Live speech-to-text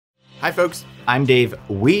Hi folks, I'm Dave.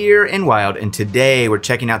 We're Enwild, and today we're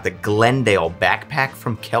checking out the Glendale backpack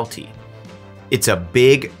from Kelty. It's a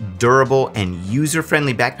big, durable, and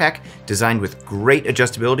user-friendly backpack designed with great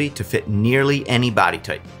adjustability to fit nearly any body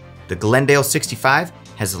type. The Glendale 65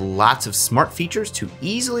 has lots of smart features to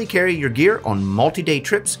easily carry your gear on multi-day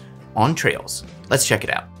trips on trails. Let's check it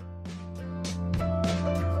out.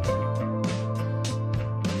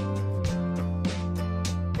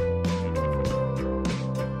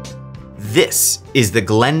 This is the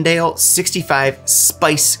Glendale 65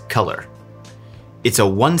 Spice Color. It's a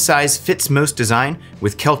one-size-fits-most design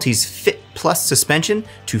with Kelty's Fit Plus suspension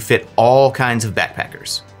to fit all kinds of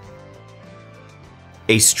backpackers.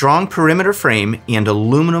 A strong perimeter frame and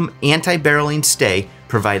aluminum anti-barreling stay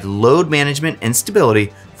provide load management and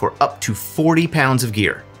stability for up to 40 pounds of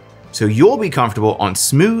gear, so you'll be comfortable on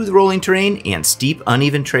smooth rolling terrain and steep,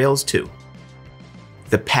 uneven trails too.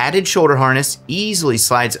 The padded shoulder harness easily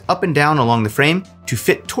slides up and down along the frame to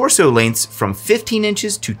fit torso lengths from 15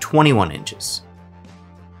 inches to 21 inches.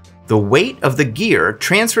 The weight of the gear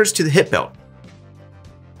transfers to the hip belt,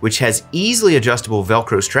 which has easily adjustable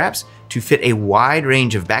Velcro straps to fit a wide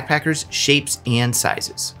range of backpackers, shapes, and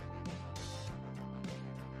sizes.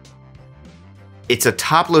 It's a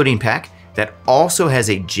top-loading pack that also has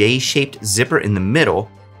a J-shaped zipper in the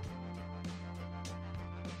middle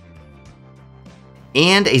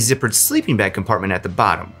and a zippered sleeping bag compartment at the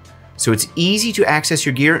bottom, so it's easy to access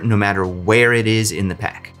your gear no matter where it is in the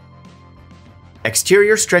pack.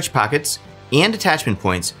 Exterior stretch pockets and attachment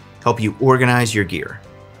points help you organize your gear.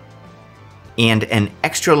 And an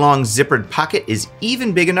extra long zippered pocket is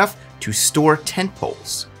even big enough to store tent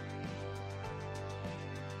poles.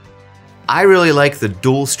 I really like the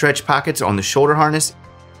dual stretch pockets on the shoulder harness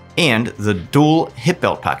and the dual hip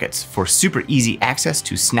belt pockets for super easy access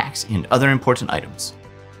to snacks and other important items.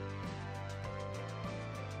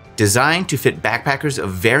 Designed to fit backpackers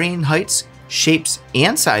of varying heights, shapes,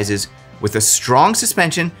 and sizes with a strong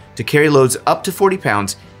suspension to carry loads up to 40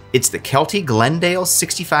 pounds, it's the Kelty Glendale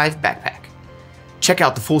 65 backpack. Check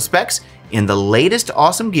out the full specs and the latest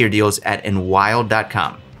awesome gear deals at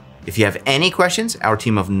enwild.com. If you have any questions, our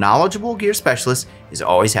team of knowledgeable gear specialists is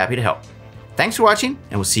always happy to help. Thanks for watching,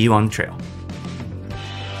 and we'll see you on the trail.